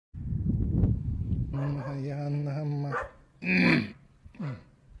Om Mahaya Nama, Om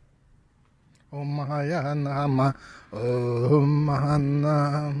Mahana, Om Mahaya Nama, Om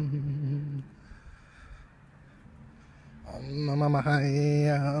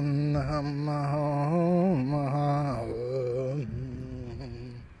Mahana,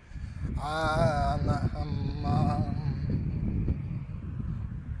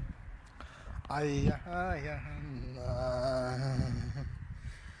 Ayahana,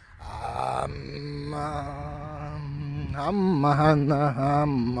 Ammahana,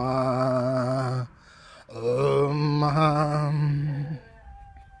 Amma,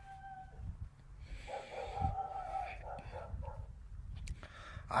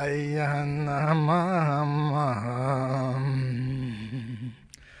 Ayahana,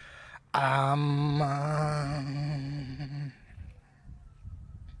 Amma,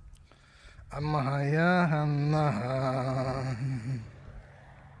 Ammahayana,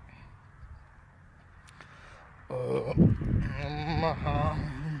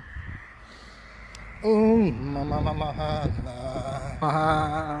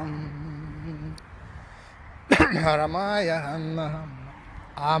 Ramayana,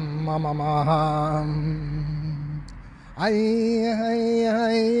 Ammamaham, Ayyanamaham,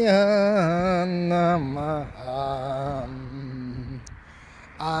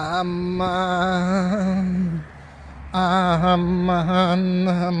 Ammam, Ammahanamah,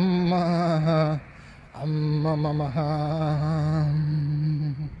 Ammamaham,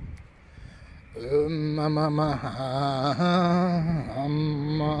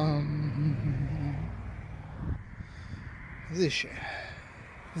 Ammamaham, Sicher,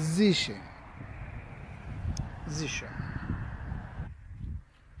 sicher, sicher.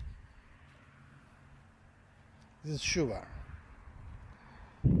 Das ist Schuhe.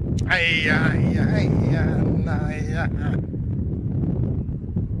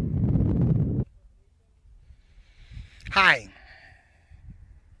 Hi.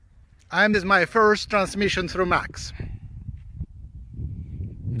 This is my first transmission through Max.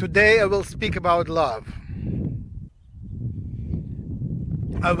 Today I will speak about love.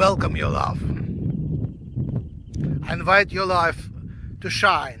 I welcome your love. I invite your life to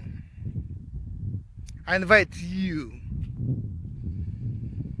shine. I invite you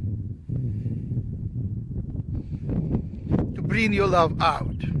to bring your love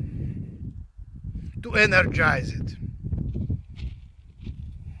out, to energize it.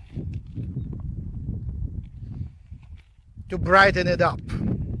 To brighten it up.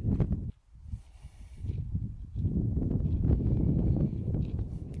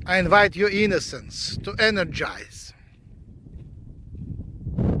 I invite your innocence to energize.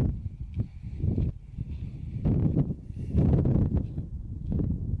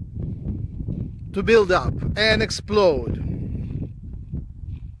 To build up and explode.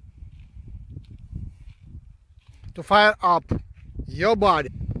 To fire up your body.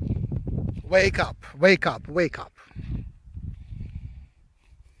 Wake up, wake up, wake up.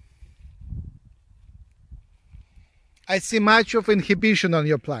 I see much of inhibition on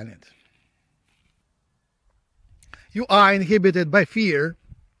your planet. You are inhibited by fear,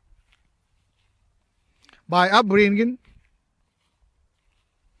 by upbringing,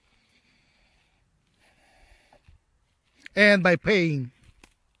 and by pain.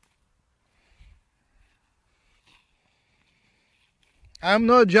 I'm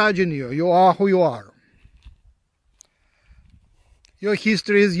not judging you. You are who you are. Your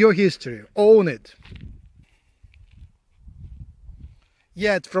history is your history. Own it.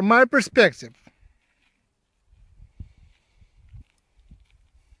 Yet, from my perspective,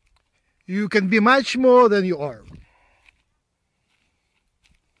 you can be much more than you are.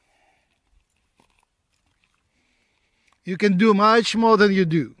 You can do much more than you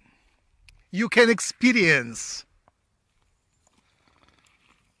do. You can experience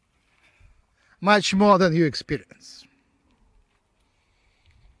much more than you experience.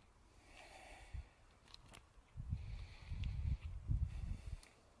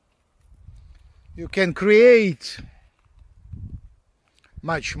 You can create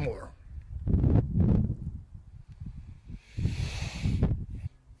much more.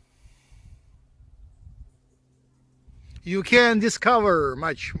 You can discover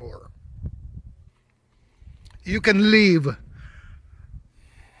much more. You can live.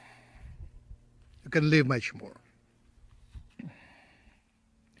 You can live much more.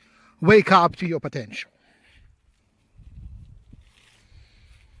 Wake up to your potential.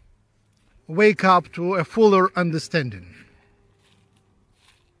 Wake up to a fuller understanding.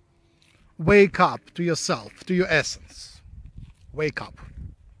 Wake up to yourself, to your essence. Wake up.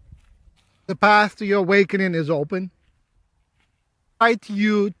 The path to your awakening is open. I invite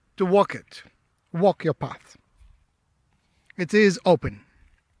you to walk it Walk your path. It is open.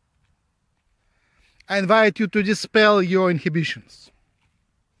 I invite you to dispel your inhibitions.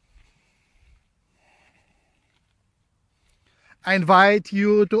 I invite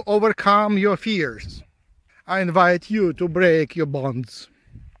you to overcome your fears. I invite you to break your bonds.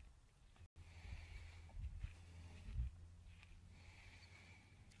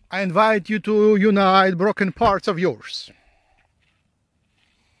 I invite you to unite broken parts of yours.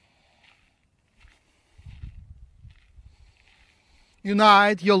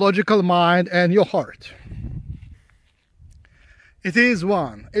 Unite your logical mind and your heart. It is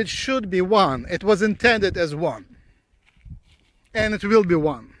one. It should be one. It was intended as one. And it will be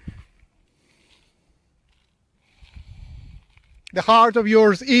one. The heart of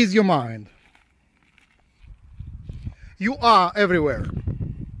yours is your mind. You are everywhere.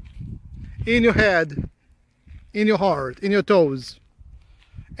 In your head, in your heart, in your toes,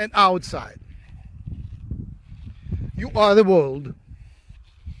 and outside. You are the world.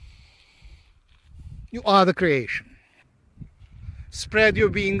 You are the creation. Spread your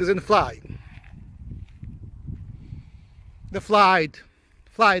wings and fly. The flight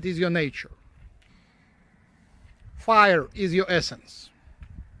is your nature. Fire is your essence.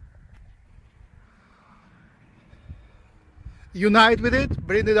 Unite with it,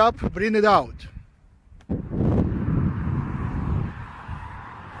 bring it up, bring it out.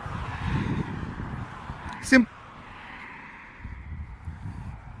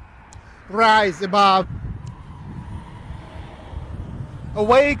 Rise above.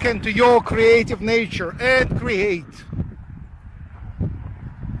 Awaken to your creative nature and create.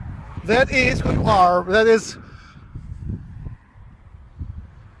 That is who you are. That is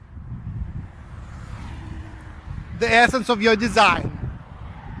the essence of your design.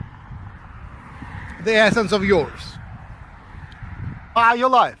 The essence of yours. By your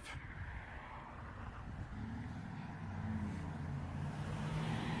life.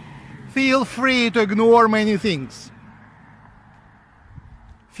 Feel free to ignore many things.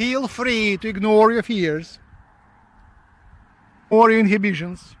 Feel free to ignore your fears or your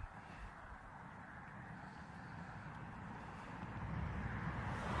inhibitions.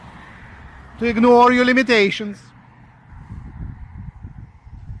 To ignore your limitations.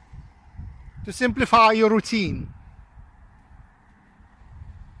 To simplify your routine.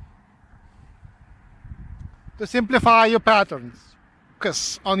 To simplify your patterns.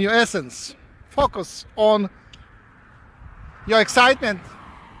 Focus on your essence. Focus on your excitement.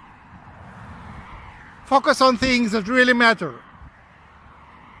 Focus on things that really matter.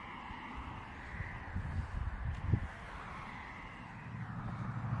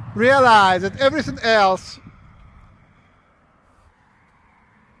 Realize that everything else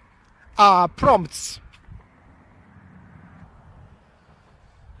are prompts,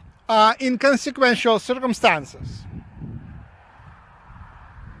 are inconsequential circumstances.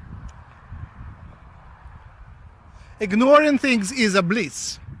 Ignoring things is a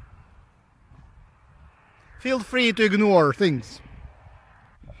bliss. Feel free to ignore things.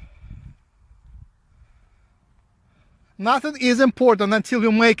 Nothing is important until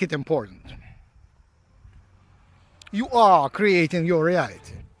you make it important. You are creating your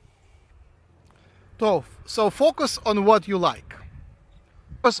reality. So focus on what you like.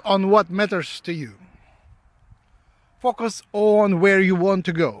 Focus on what matters to you. Focus on where you want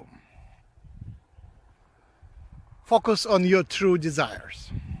to go. Focus on your true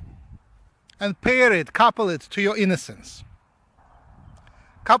desires. And pair it, couple it to your innocence.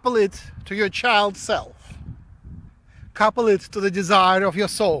 Couple it to your child self. Couple it to the desire of your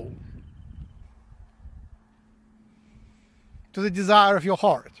soul. To the desire of your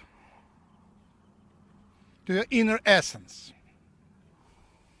heart. To your inner essence.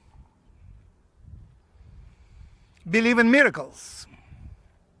 Believe in miracles.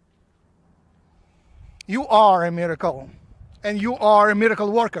 You are a miracle, and you are a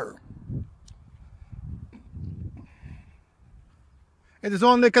miracle worker. It is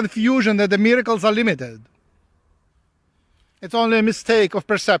only confusion that the miracles are limited. It's only a mistake of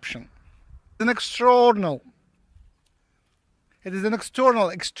perception. It is an external,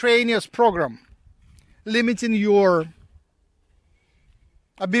 extraneous program limiting your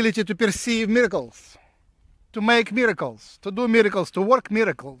ability to perceive miracles, to make miracles, to do miracles, to work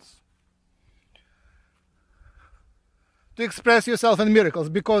miracles, to express yourself in miracles,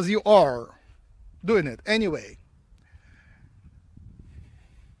 because you are doing it anyway.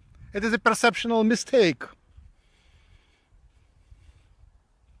 It is a perceptual mistake.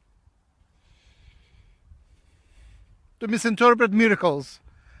 To misinterpret miracles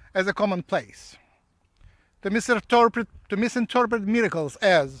as a commonplace. To misinterpret miracles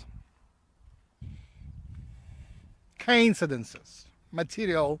as coincidences,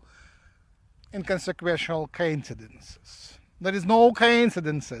 material inconsequential coincidences. There is no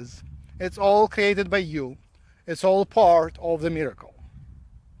coincidences. It's all created by you. It's all part of the miracle.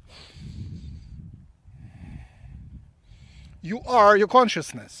 You are your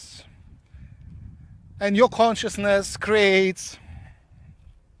consciousness. And your consciousness creates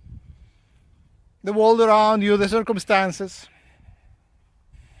the world around you, the circumstances.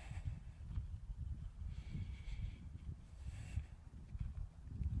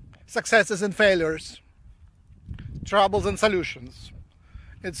 Successes and failures, troubles and solutions.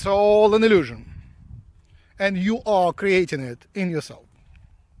 It's all an illusion. And you are creating it in yourself.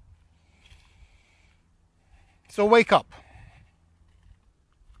 So wake up.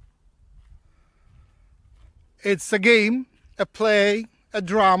 It's a game, a play, a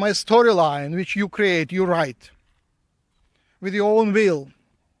drama, a storyline which you create, you write with your own will.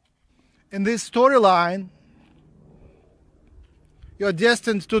 In this storyline, you're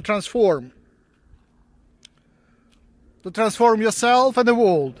destined to transform yourself and the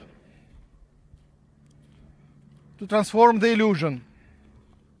world, to transform the illusion,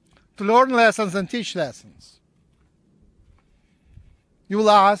 to learn lessons and teach lessons. You will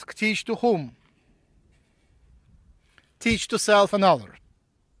ask, teach to whom? Teach to self and others.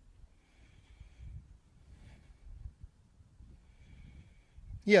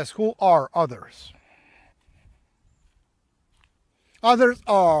 Yes, who are others? Others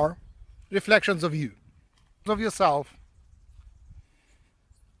are reflections of you, of yourself,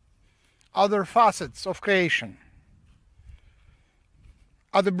 other facets of creation,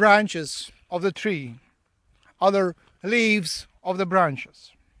 other branches of the tree, other leaves of the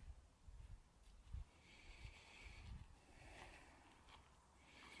branches.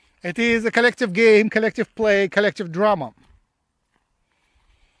 It is a collective game, collective play, collective drama,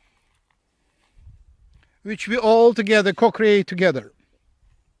 which we all together co-create together.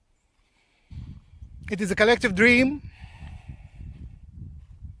 It is a collective dream,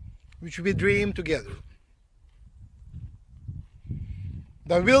 which we dream together.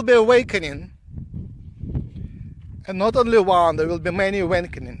 There will be awakening, and not only one, there will be many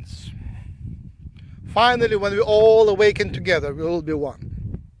awakenings. Finally, when we all awaken together, we will be one.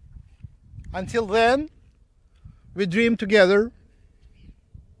 Until then, we dream together.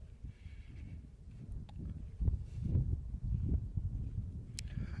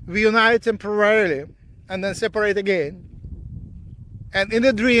 We unite temporarily and then separate again. And in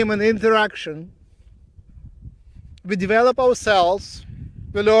the dream and interaction, we develop ourselves,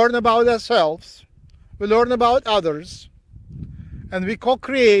 we learn about ourselves, we learn about others, and we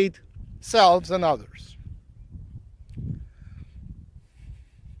co-create selves and others.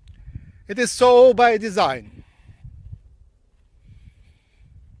 It is so by design.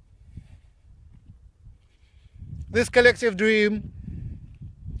 This collective dream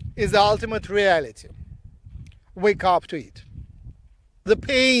is the ultimate reality. Wake up to it. The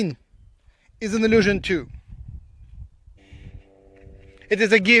pain is an illusion too. It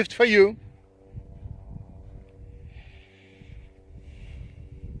is a gift for you.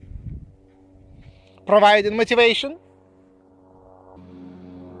 Providing motivation,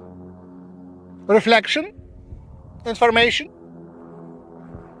 reflection, information,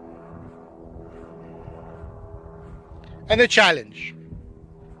 and a challenge.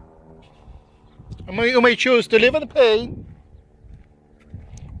 You may choose to live in pain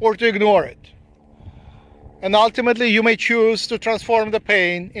or to ignore it. And ultimately, you may choose to transform the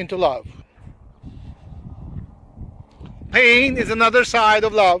pain into love. Pain is another side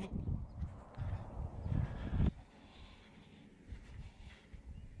of love.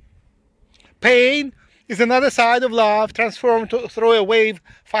 Pain is another side of love transformed through a wave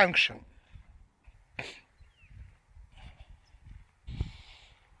function.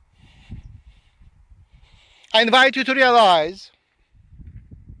 I invite you to realize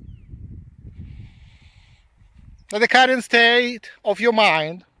that the current state of your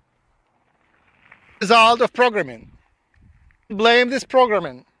mind is the result of programming. Blame this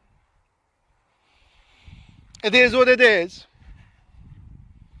programming. It is what it is.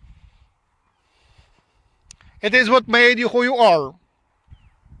 It is what made you who you are.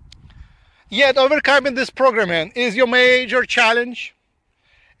 Yet overcoming this programming is your major challenge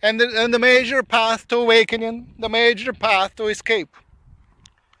and the major path to awakening, the major path to escape,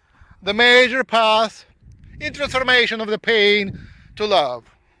 the major path in transformation of the pain to love.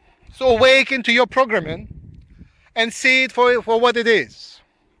 So awaken to your programming and see it for what it is.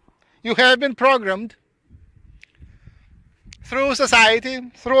 You have been programmed through society,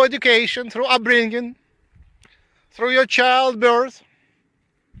 through education, through upbringing, through your childbirth,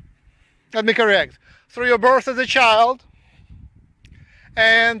 let me correct, through your birth as a child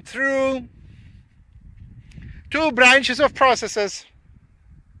and through two branches of processes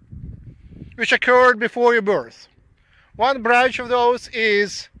which occurred before your birth. One branch of those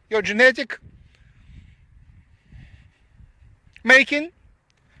is your genetic making,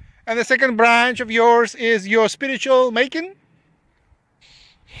 and the second branch of yours is your spiritual making.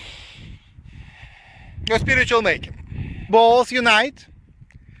 Your spiritual making. Both unite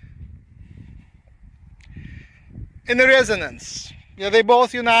in a resonance. Yeah, they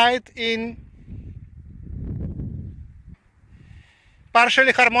both unite in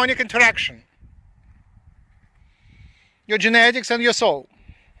partially harmonic interaction. Your genetics and your soul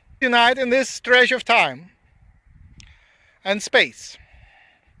unite in this stretch of time and space.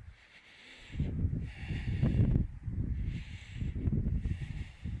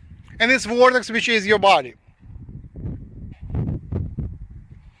 And this vortex which is your body.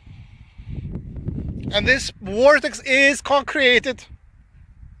 And this vortex is co-created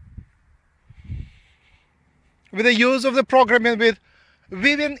with the use of the programming with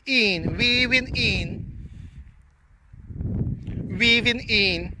weaving in,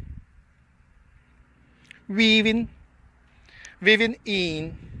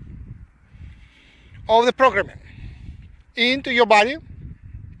 of the programming into your body,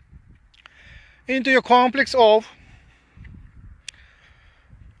 into your complex of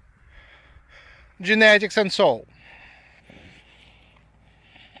genetics and soul.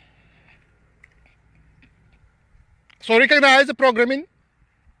 So recognize the programming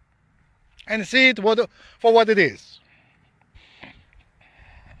and see it for what it is.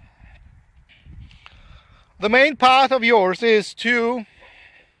 The main path of yours is to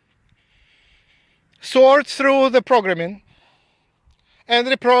sort through the programming and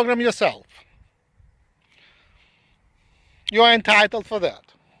reprogram yourself. You are entitled for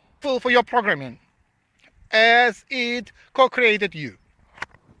that. For your programming as it co-created you.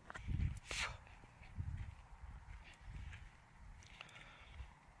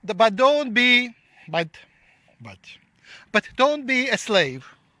 But don't be a slave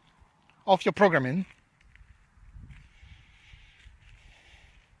of your programming.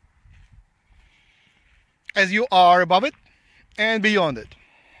 As you are above it and beyond it.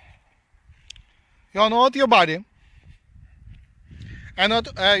 You are not your body, and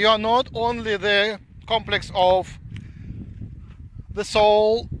you are not only the complex of the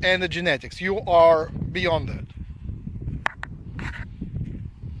soul and the genetics. You are beyond that.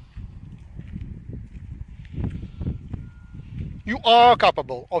 You are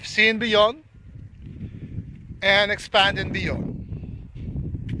capable of seeing beyond and expanding beyond.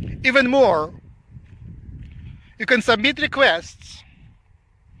 Even more, you can submit requests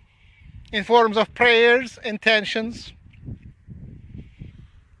in forms of prayers, intentions,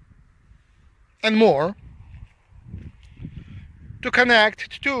 and more to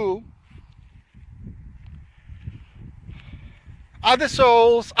connect to other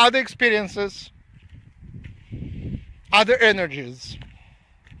souls, other experiences, other energies,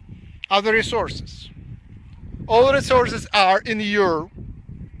 other resources. All resources are in your.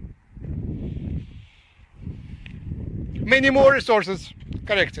 Many more resources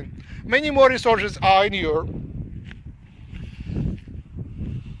are in your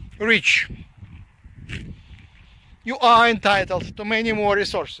reach. You are entitled to many more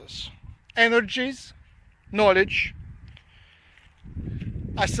resources, energies, knowledge,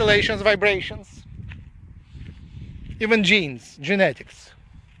 oscillations, vibrations, even genes, genetics,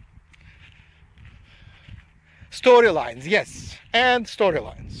 storylines, yes, and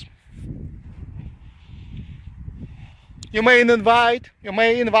storylines. You may invite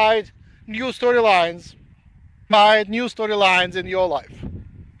new storylines, in your life. You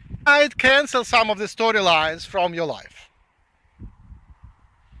might cancel some of the storylines from your life.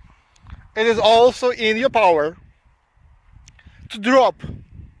 It is also in your power to drop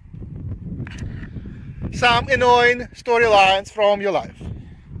some annoying storylines from your life.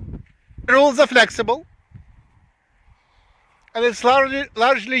 The rules are flexible, and it's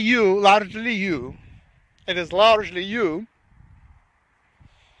largely you. It is largely you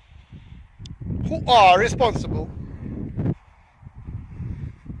who are responsible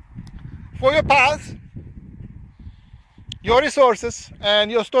for your path, your resources,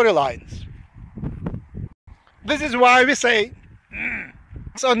 and your storylines. This is why we say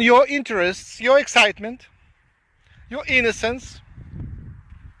it's on your interests, your excitement, your innocence,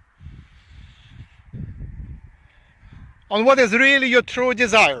 on what is really your true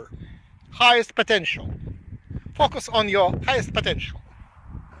desire, highest potential. Focus on your highest potential.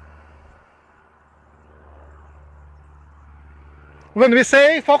 When we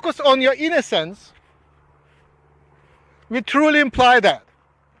say focus on your innocence, we truly imply that.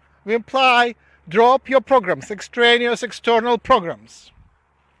 We imply drop your programs, extraneous, external programs.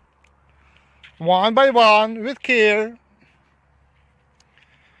 One by one, with care,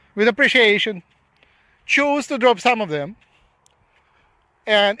 with appreciation, choose to drop some of them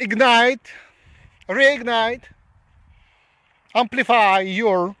and ignite, reignite, amplify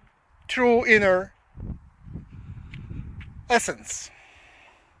your true inner essence.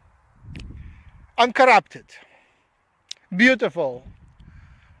 Uncorrupted, beautiful,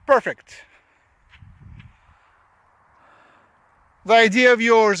 perfect. The idea of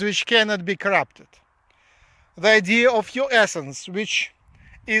yours which cannot be corrupted. The idea of your essence which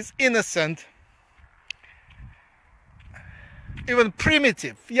is innocent, even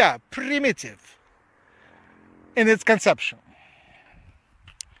primitive, primitive in its conception.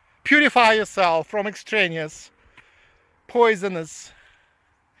 Purify yourself from extraneous, poisonous,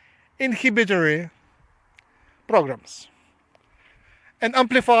 inhibitory programs and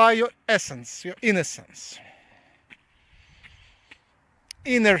amplify your essence, your innocence,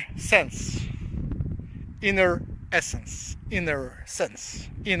 inner sense, inner essence, inner sense,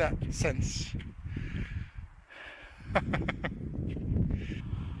 inner sense.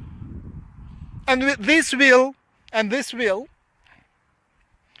 And with this will,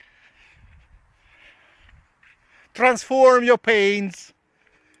 transform your pains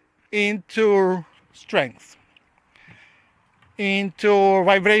into strength, into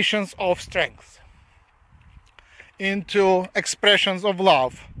vibrations of strength, into expressions of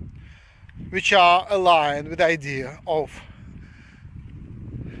love, which are aligned with the idea of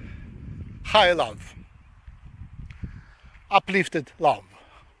high love, uplifted love,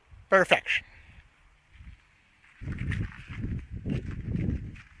 perfection.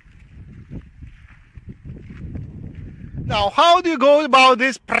 Now, how do you go about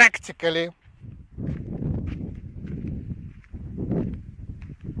this practically?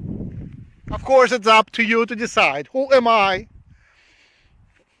 Of course, it's up to you to decide. Who am I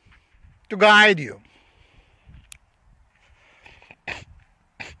to guide you?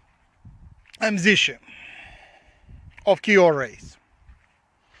 I'm Zisha of Kior race.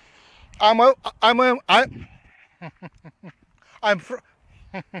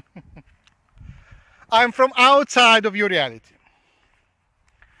 I'm from outside of your reality.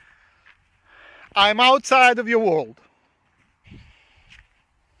 I'm outside of your world.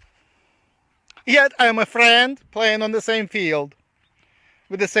 Yet I am a friend playing on the same field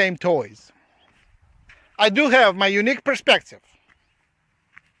with the same toys. I do have my unique perspective.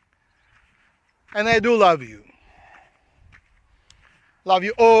 And I do love you. Love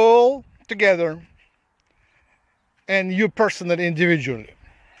you all together and you personally, individually.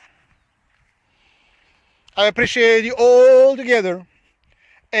 I appreciate you all together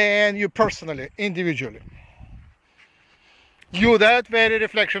and you personally, individually. You, that very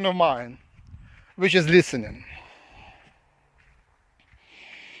reflection of mine, which is listening.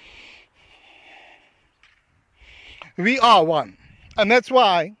 We are one. And that's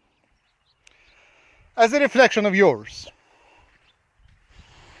why, as a reflection of yours,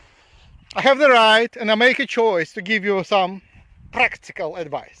 I have the right and I make a choice to give you some practical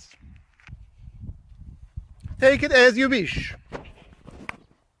advice. Take it as you wish.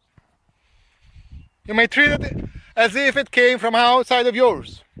 You may treat it as if it came from outside of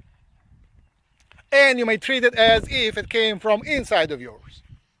yours. And you may treat it as if it came from inside of yours.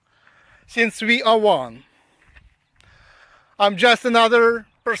 Since we are one, I'm just another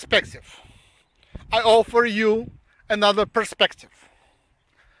perspective. I offer you another perspective.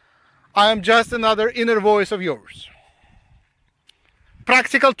 I am just another inner voice of yours.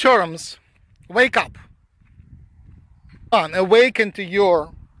 Practical terms, wake up. Awaken to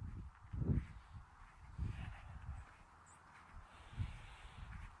your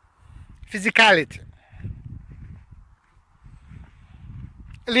physicality.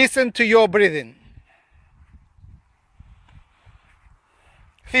 Listen to your breathing.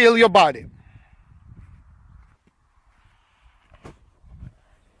 Feel your body.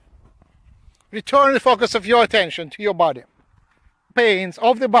 Return the focus of your attention to your body. Pains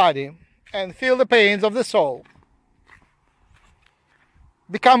of the body and feel the pains of the soul.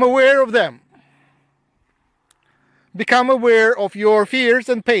 Become aware of them. Become aware of your fears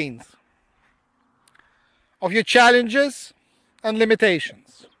and pains, of your challenges and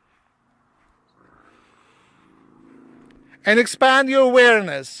limitations. And expand your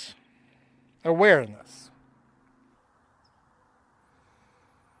awareness to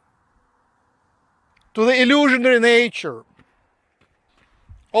the illusionary nature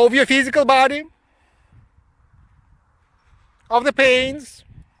of your physical body, of the pains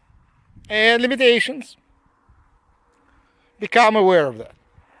and limitations. Become aware of that.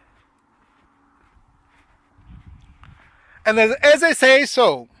 And as I say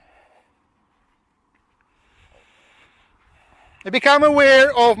so, you become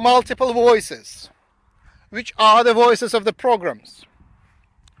aware of multiple voices, which are the voices of the programs,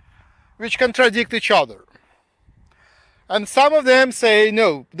 which contradict each other. And some of them say,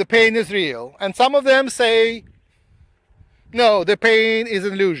 no, the pain is real. And some of them say, no, the pain is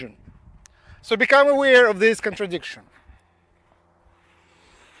an illusion. So become aware of this contradiction.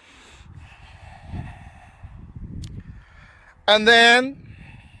 And then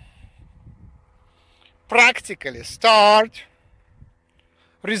practically start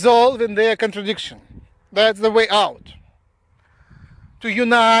resolving their contradiction. That's the way out. To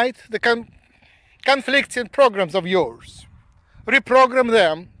unite the conflicting programs of yours. Reprogram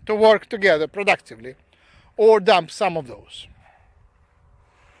them to work together productively, or dump some of those.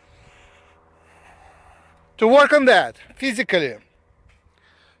 To work on that physically,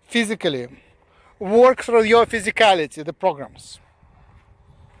 work through your physicality, the programs.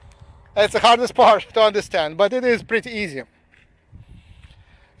 That's the hardest part to understand, but it is pretty easy.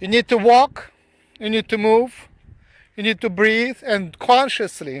 You need to walk, you need to move, you need to breathe, and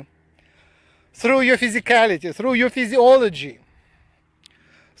consciously, through your physicality, through your physiology,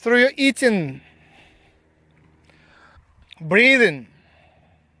 through your eating, breathing,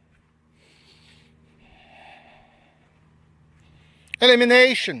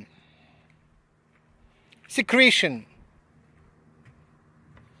 elimination, secretion,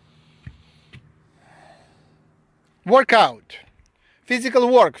 workout,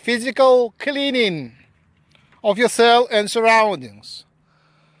 physical work, physical cleaning of yourself and surroundings.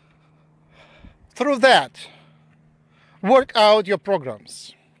 Through that, work out your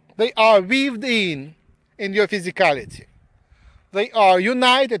programs. They are weaved in your physicality. They are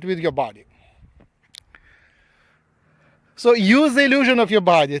united with your body. So use the illusion of your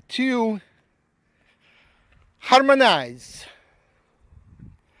body to harmonize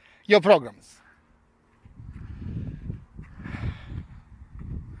your programs.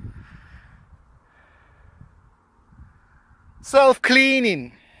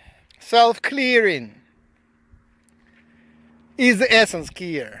 Self-cleaning, self-clearing is the essence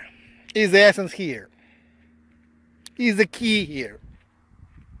here. Is the essence here. Is the key here.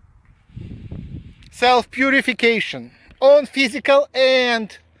 Self-purification on physical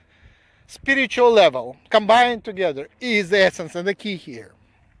and spiritual level combined together is the essence and the key here.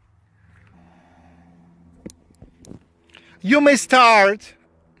 You may start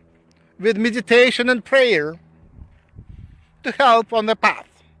with meditation and prayer to help on the path,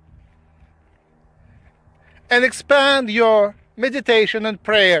 and expand your meditation and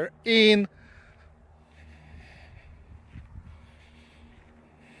prayer in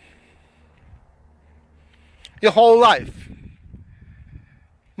your whole life.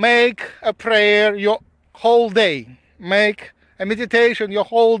 Make a prayer your whole day. Make a meditation your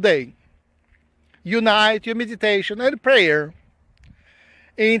whole day. Unite your meditation and prayer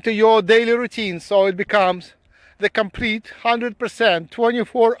into your daily routine so it becomes the complete 100%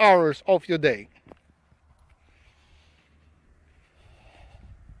 24 hours of your day.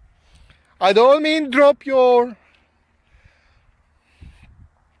 I don't mean drop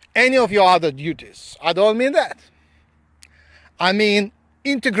any of your other duties. I don't mean that. I mean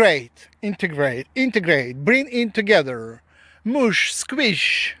integrate, bring in together, mush,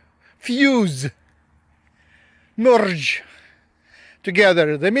 squish, fuse, merge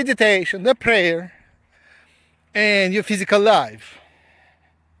together the meditation, the prayer, and your physical life,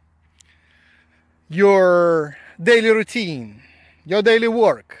 your daily routine, your daily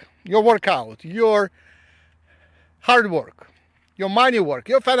work, your workout, your hard work, your money work,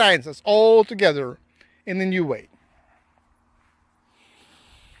 your finances, all together in a new way.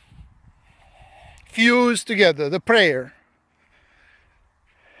 Fuse together the prayer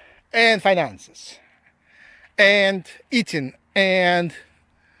and finances and eating and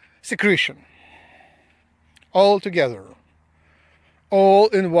secretion, all together, all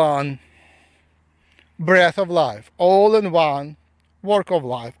in one breath of life, all in one work of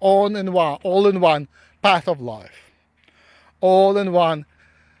life, all in one path of life, all in one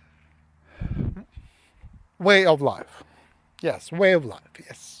way of life. Yes, way of life,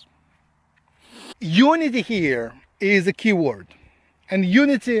 yes. Unity here is a key word, and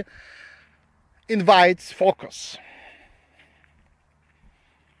unity invites focus.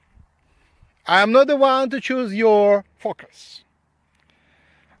 I am not the one to choose your focus,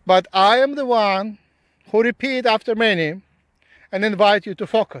 but I am the one who repeat after many and invite you to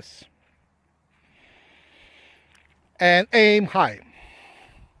focus. and aim high.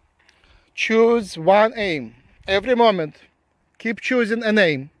 Choose one aim every moment. Keep choosing an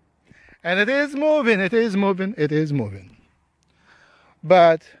aim, and it is moving, it is moving, it is moving.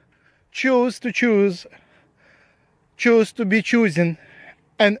 But choose to be choosing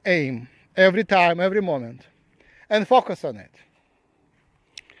an aim every time, every moment, and focus on it.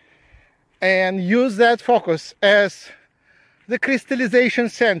 And use that focus as the crystallization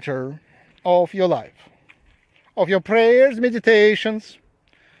center of your life, of your prayers, meditations,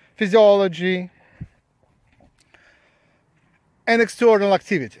 physiology, and external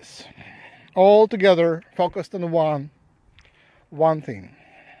activities, all together focused on one thing.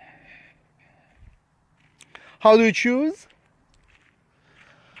 How do you choose?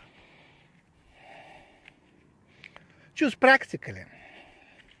 Choose practically.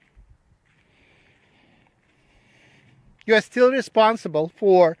 You are still responsible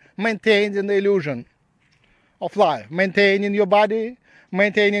for maintaining the illusion of life, maintaining your body,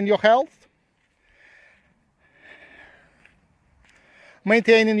 maintaining your health,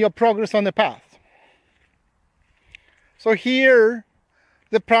 maintaining your progress on the path. So here,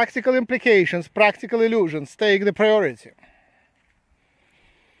 the practical implications, practical illusions take the priority.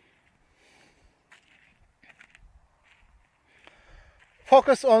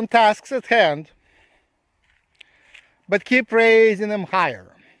 Focus on tasks at hand, but keep raising them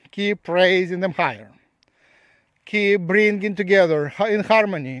higher. Keep raising them higher. Keep bringing together in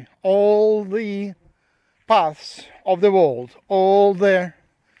harmony all the paths of the world, all the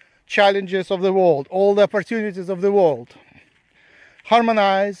challenges of the world, all the opportunities of the world.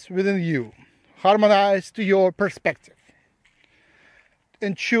 Harmonize within you. Harmonize to your perspective.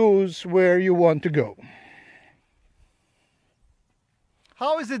 And choose where you want to go.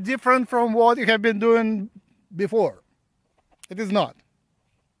 How is it different from what you have been doing before? It is not.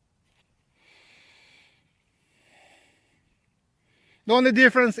 The only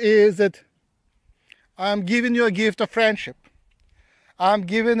difference is that I'm giving you a gift of friendship. I'm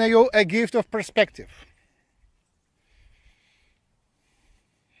giving you a gift of perspective.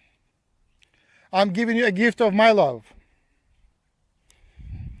 I'm giving you a gift of my love.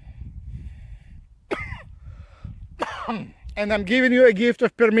 And I'm giving you a gift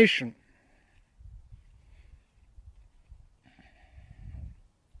of permission.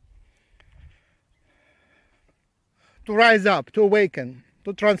 To rise up, to awaken,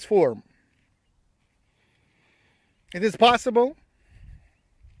 to transform. It is possible.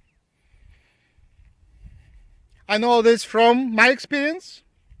 I know this from my experience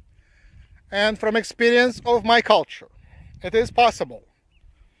and from experience of my culture. It is possible.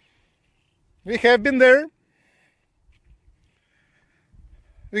 We have been there.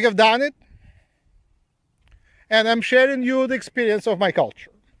 We have done it. And I'm sharing you the experience of my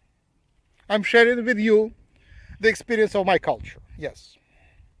culture. I'm sharing with you the experience of my culture. Yes.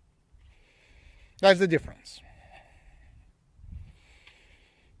 That's the difference.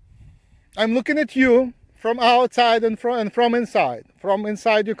 I'm looking at you from outside and from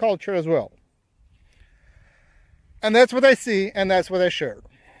inside your culture as well. And that's what I see, and that's what I share.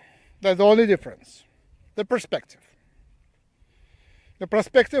 That's the only difference. The perspective. The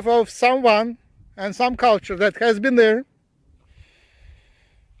perspective of someone and some culture that has been there,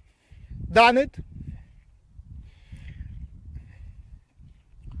 done it,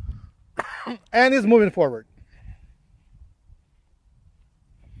 and is moving forward.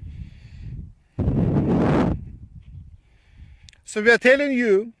 So we are telling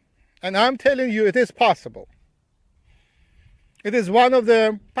you, and I'm telling you, it is possible. It is one of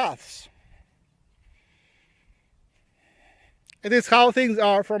the paths. It is how things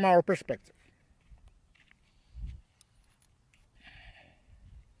are from our perspective.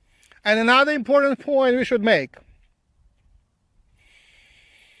 And another important point we should make,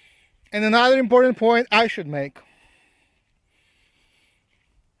 and another important point I should make,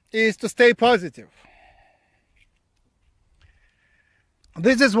 is to stay positive.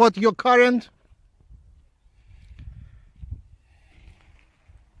 This is what your current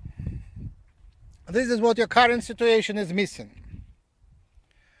situation is missing.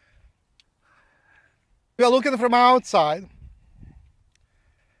 We are looking from outside.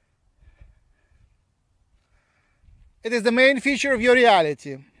 It is the main feature of your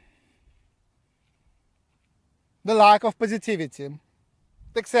reality. The lack of positivity,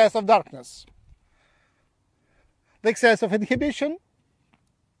 the excess of darkness, the excess of inhibition,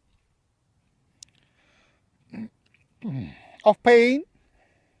 of pain,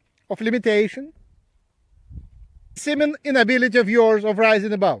 of limitation, seeming inability of yours of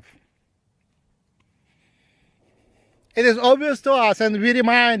rising above. It is obvious to us, and we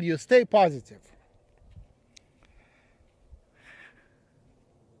remind you, stay positive.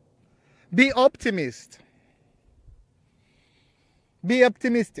 Be optimist. Be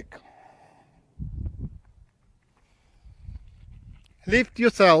optimistic. Lift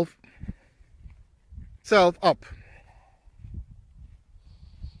yourself up.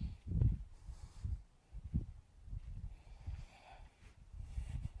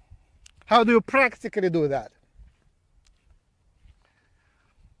 How do you practically do that?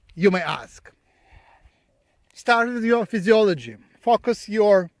 You may ask. Start with your physiology. Focus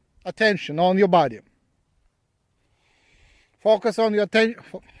your attention on your body. Focus your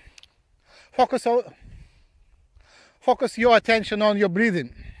attention on your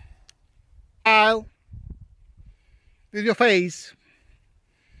breathing. Smile with your face,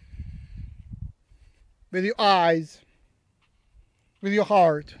 with your eyes, with your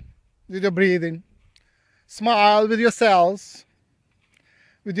heart, with your breathing. Smile with your cells,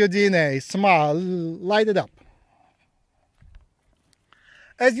 with your DNA. Smile, light it up.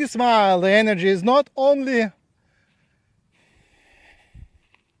 As you smile, the energy is not only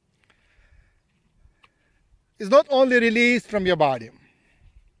released from your body,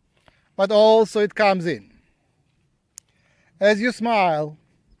 but also it comes in. As you smile,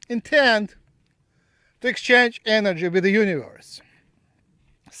 intend to exchange energy with the universe.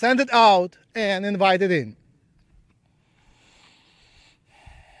 Send it out and invite it in.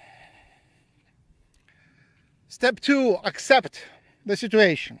 Step 2, accept the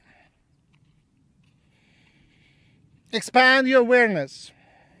situation. Expand your awareness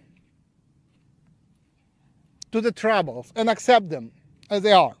to the troubles and accept them as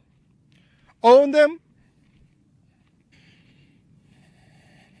they are. Own them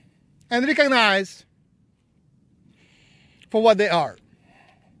and recognize for what they are.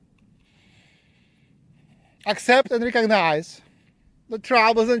 Accept and recognize the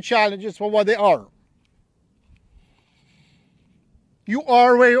troubles and challenges for what they are. You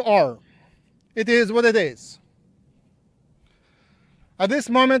are where you are. It is what it is. At this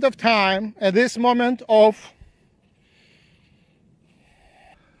moment of time, at this moment of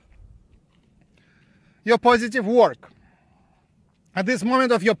your positive work, at this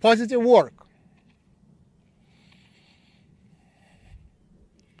moment of your positive work,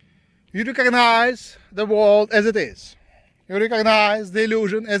 you recognize the world as it is. You recognize the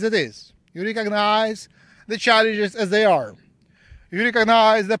illusion as it is. You recognize the challenges as they are. You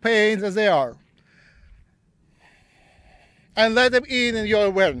recognize the pains as they are. And let them in your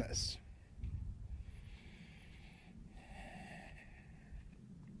awareness.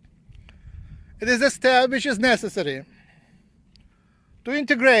 It is a step which is necessary to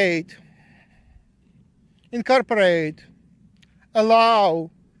integrate, incorporate, allow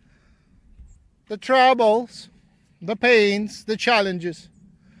the troubles, the pains, the challenges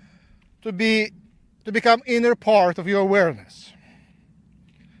to become inner part of your awareness.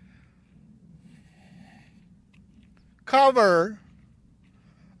 Cover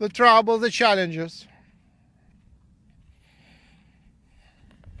the troubles, the challenges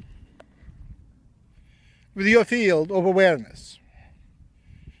with your field of awareness.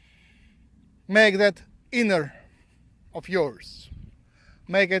 Make that inner of yours.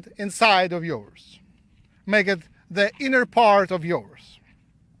 Make it inside of yours. Make it the inner part of yours.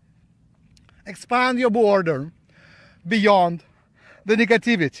 Expand your border beyond the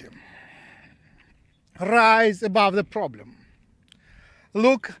negativity. Rise above the problem.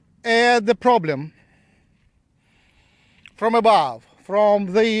 Look at the problem from above,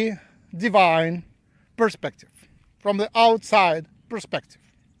 from the divine perspective, from the outside perspective.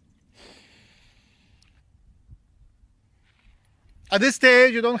 At this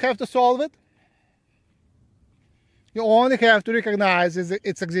stage, you don't have to solve it. You only have to recognize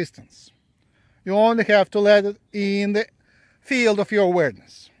its existence. You only have to let it in the field of your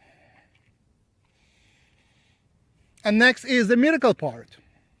awareness. And next is the miracle part.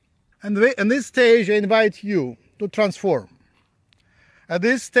 And at this stage, I invite you to transform. At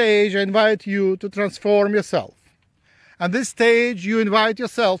this stage, I invite you to transform yourself. At this stage, you invite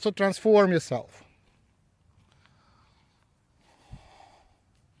yourself to transform yourself.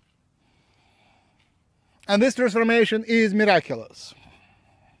 And this transformation is miraculous.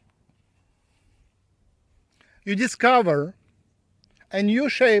 You discover a new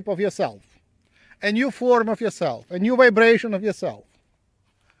shape of yourself, a new form of yourself, a new vibration of yourself,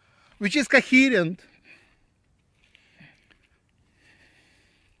 which is coherent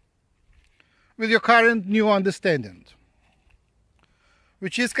with your current new understanding,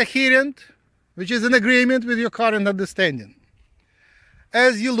 which is coherent, which is in agreement with your current understanding.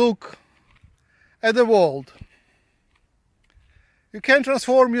 As you look at the world, you can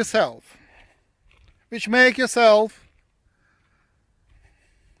transform yourself, which make yourself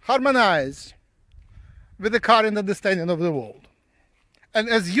harmonize with the current understanding of the world. And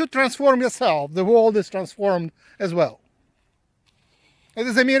as you transform yourself, the world is transformed as well. It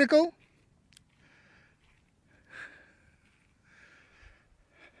is a miracle.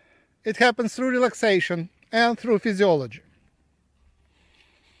 It happens through relaxation and through physiology.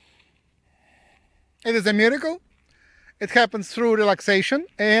 It is a miracle. It happens through relaxation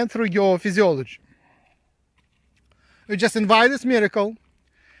and through your physiology. You just invite this miracle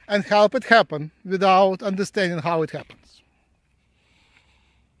and help it happen without understanding how it happens.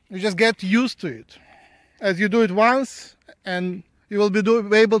 You just get used to it. As you do it once, and you will be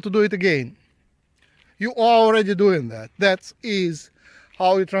able to do it again. You are already doing that. That is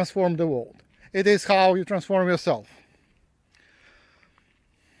how you transform the world. It is how you transform yourself.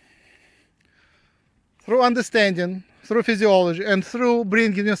 Through understanding, through physiology, and through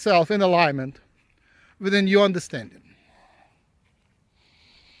bringing yourself in alignment with a new understanding.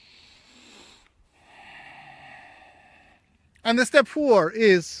 And the step 4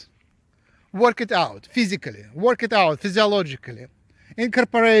 is work it out physically, work it out physiologically.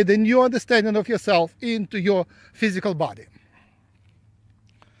 Incorporate a new understanding of yourself into your physical body.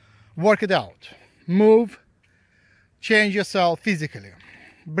 Work it out. Move, change yourself physically.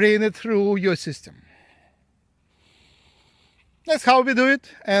 Bring it through your system. That's how we do it,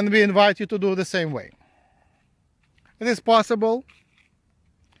 and we invite you to do the same way. It is possible.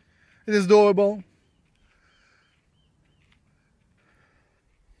 It is doable.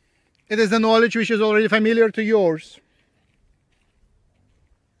 It is a knowledge which is already familiar to yours,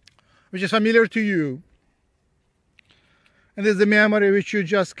 which is familiar to you. And it is a memory which you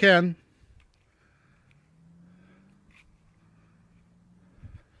just can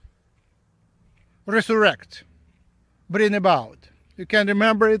resurrect, bring about. You can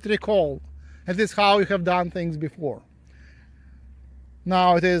remember it, recall. And this is how you have done things before.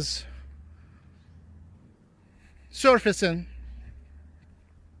 Now it is surfacing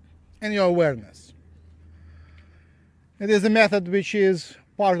in your awareness. It is a method which is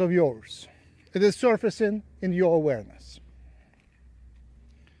part of yours. It is surfacing in your awareness.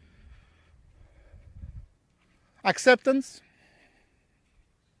 Acceptance,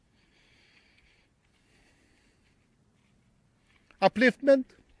 upliftment,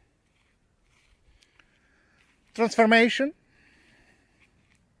 transformation,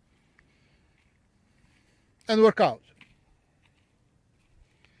 and workout.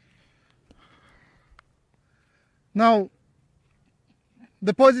 Now,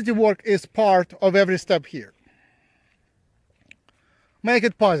 the positive work is part of every step here. Make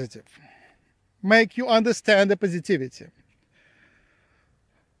it positive. Make you understand the positivity.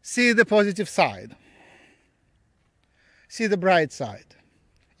 See the positive side. See the bright side.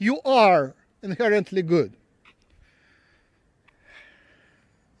 You are inherently good.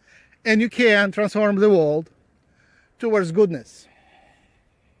 And you can transform the world towards goodness.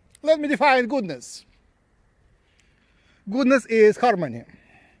 Let me define goodness. Goodness is harmony.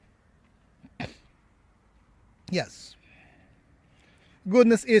 Yes.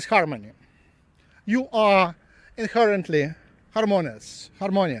 Goodness is harmony. You are inherently harmonious.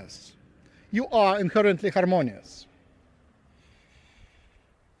 You are inherently harmonious.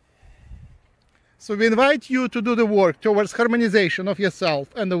 So we invite you to do the work towards harmonization of yourself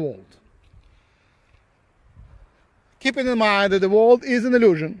and the world. Keeping in mind that the world is an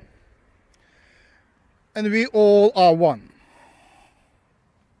illusion and we all are one.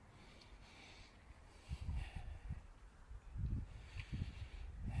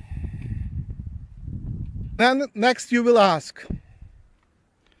 Then next you will ask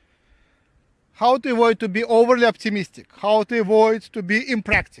how to avoid to be overly optimistic, how to avoid to be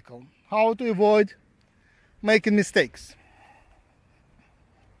impractical, how to avoid making mistakes.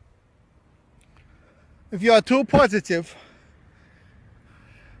 If you are too positive,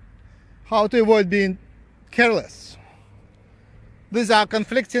 how to avoid being careless. These are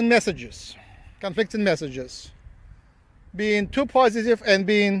conflicting messages. Being too positive and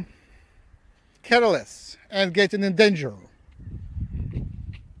being careless and getting in danger.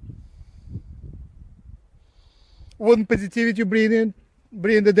 Wouldn't positivity bring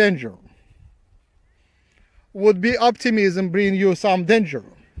the danger? Would be optimism bring you some danger?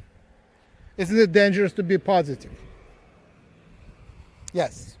 Isn't it dangerous to be positive?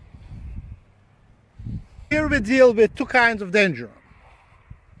 Yes. Here we deal with two kinds of danger.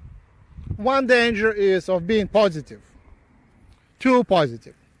 One danger is of being positive, too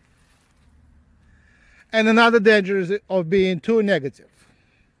positive. And another danger is of being too negative.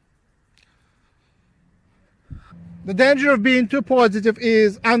 The danger of being too positive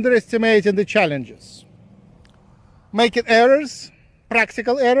is underestimating the challenges, making errors,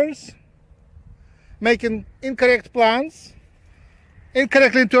 practical errors, making incorrect plans,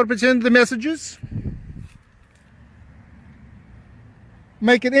 incorrectly interpreting the messages,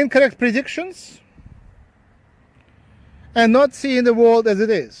 making incorrect predictions, and not seeing the world as it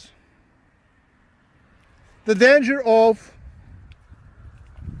is. The danger of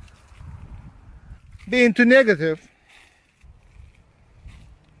being too negative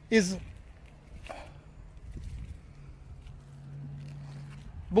is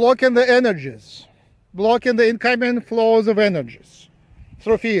blocking the energies, blocking the incoming flows of energies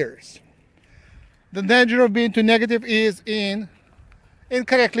through fears. The danger of being too negative is in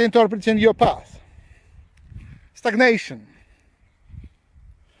incorrectly interpreting your path. Stagnation,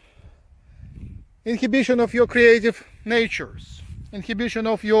 inhibition of your creative natures, inhibition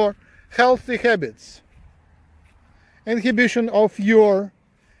of your healthy habits, inhibition of your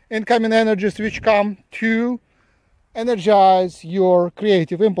incoming energies which come to energize your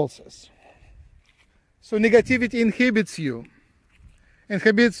creative impulses. So negativity inhibits you,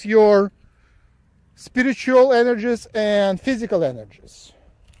 inhibits your spiritual energies and physical energies.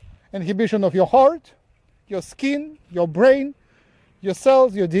 Inhibition of your heart, your skin, your brain, your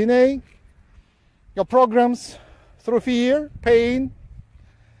cells, your DNA, your programs through fear, pain,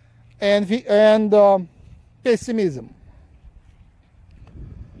 and pessimism.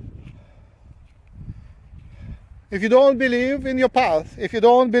 If you don't believe in your path, if you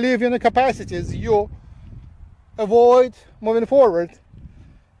don't believe in your capacities, you avoid moving forward.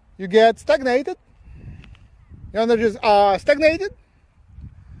 You get stagnated. Your energies are stagnated.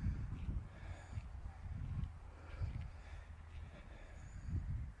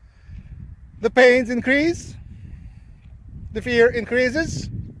 The pains increase. The fear increases.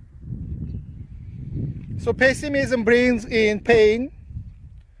 So pessimism brings in pain,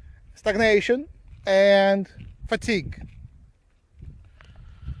 stagnation, and fatigue.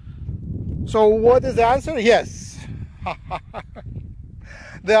 So what is the answer? Yes.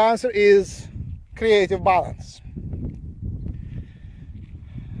 The answer is creative balance.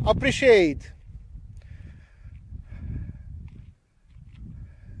 Appreciate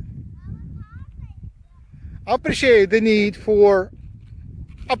the need for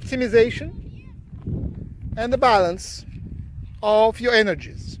optimization and the balance of your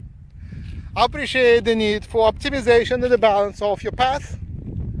energies. Appreciate the need for optimization and the balance of your path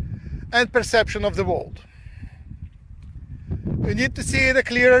and perception of the world. You need to see the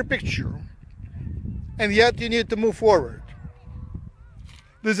clearer picture, and yet you need to move forward.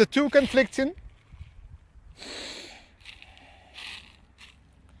 There's a two conflicting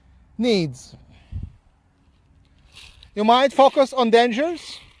needs. You might focus on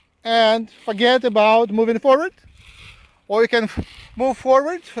dangers and forget about moving forward, or you can move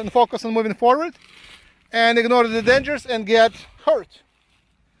forward and focus on moving forward and ignore the dangers and get hurt.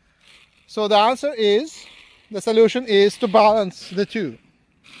 So the answer is, the solution is to balance the two.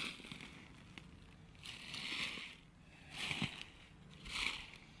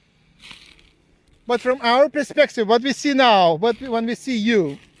 But from our perspective, what we see now, when we see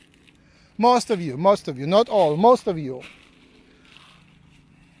you, most of you, not all, most of you,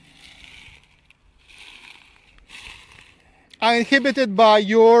 are inhibited by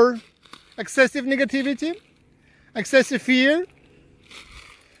your excessive negativity, excessive fear,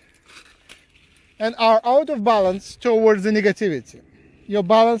 and are out of balance towards the negativity. Your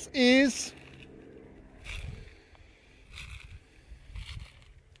balance is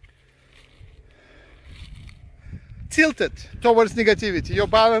tilted towards negativity. Your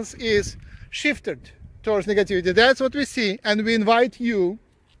balance is shifted towards negativity. That's what we see, and we invite you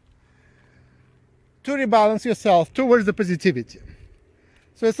to rebalance yourself towards the positivity.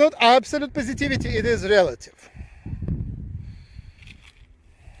 So it's not absolute positivity, it is relative.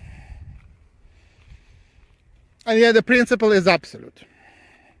 And yet the principle is absolute.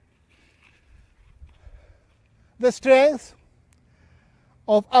 The strength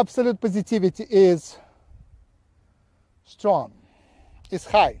of absolute positivity is strong, is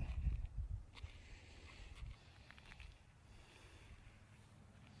high.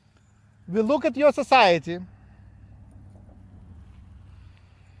 We look at your society,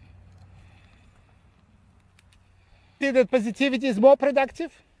 see that positivity is more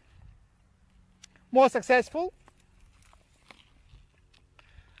productive, more successful,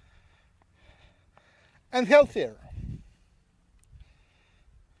 and healthier.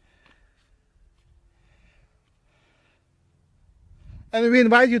 And we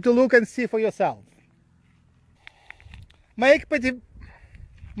invite you to look and see for yourself. Make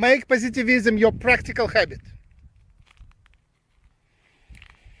positivism your practical habit.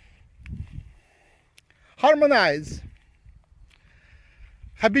 Harmonize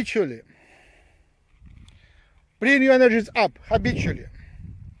habitually. Bring your energies up habitually.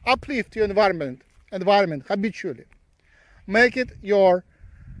 Uplift your environment habitually. Make it your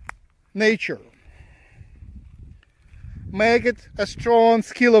nature. Make it a strong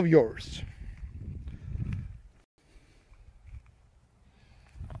skill of yours.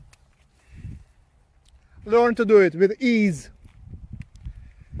 Learn to do it with ease.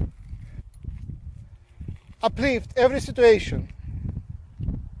 Uplift every situation.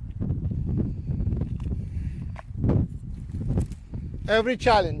 Every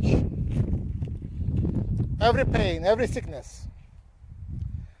challenge. Every pain, every sickness.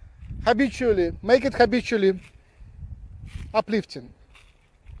 Habitually, make it habitually uplifting.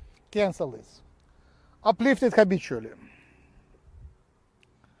 Cancel this. Uplift it habitually.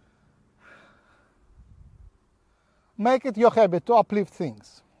 Make it your habit to uplift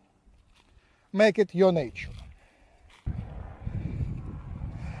things. Make it your nature.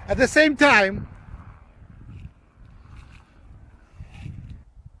 At the same time,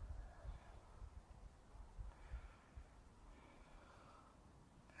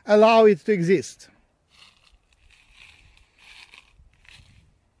 allow it to exist.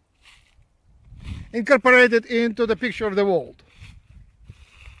 Incorporate it into the picture of the world.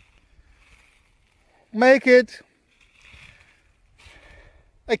 Make it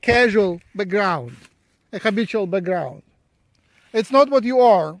a casual background, a habitual background. It's not what you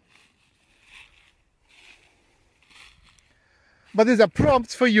are, but these are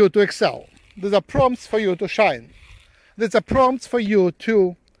prompts for you to excel. These are prompts for you to shine. These are prompts for you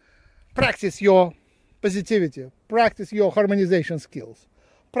to practice your positivity, practice your harmonization skills,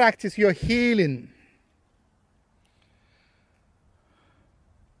 practice your healing,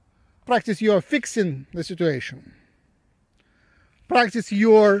 practice your fixing the situation, practice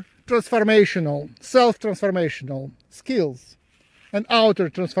your transformational, self-transformational skills and outer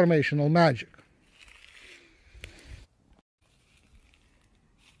transformational magic.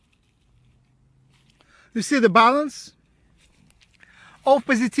 You see, the balance of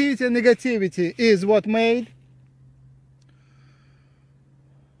positivity and negativity is what made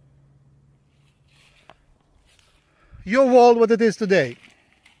your world what it is today.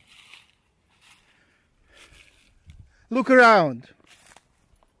 Look around.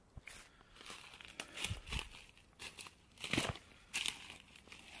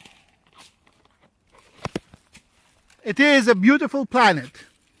 It is a beautiful planet.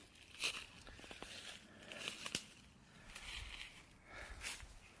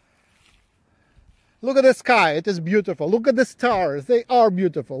 Look at the sky, it is beautiful. Look at the stars, they are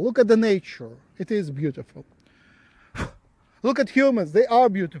beautiful. Look at the nature, it is beautiful. Look at humans, they are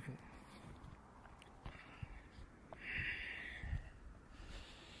beautiful.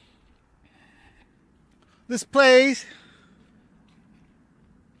 This play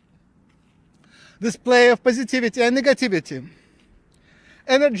of positivity and negativity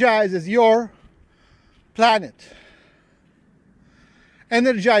energizes your planet,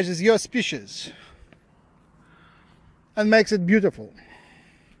 energizes your species, and makes it beautiful.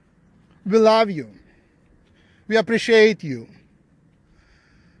 We love you. We appreciate you.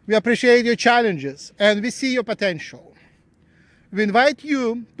 We appreciate your challenges, and we see your potential. We invite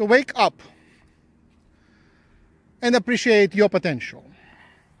you to wake up and appreciate your potential.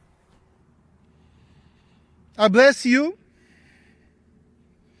 I bless you.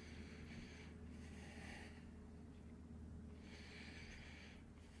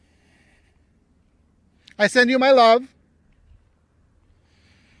 I send you my love.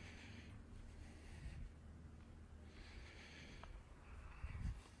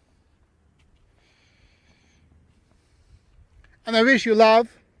 And I wish you love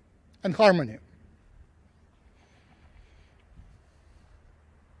and harmony.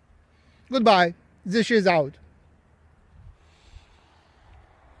 Goodbye. This is out.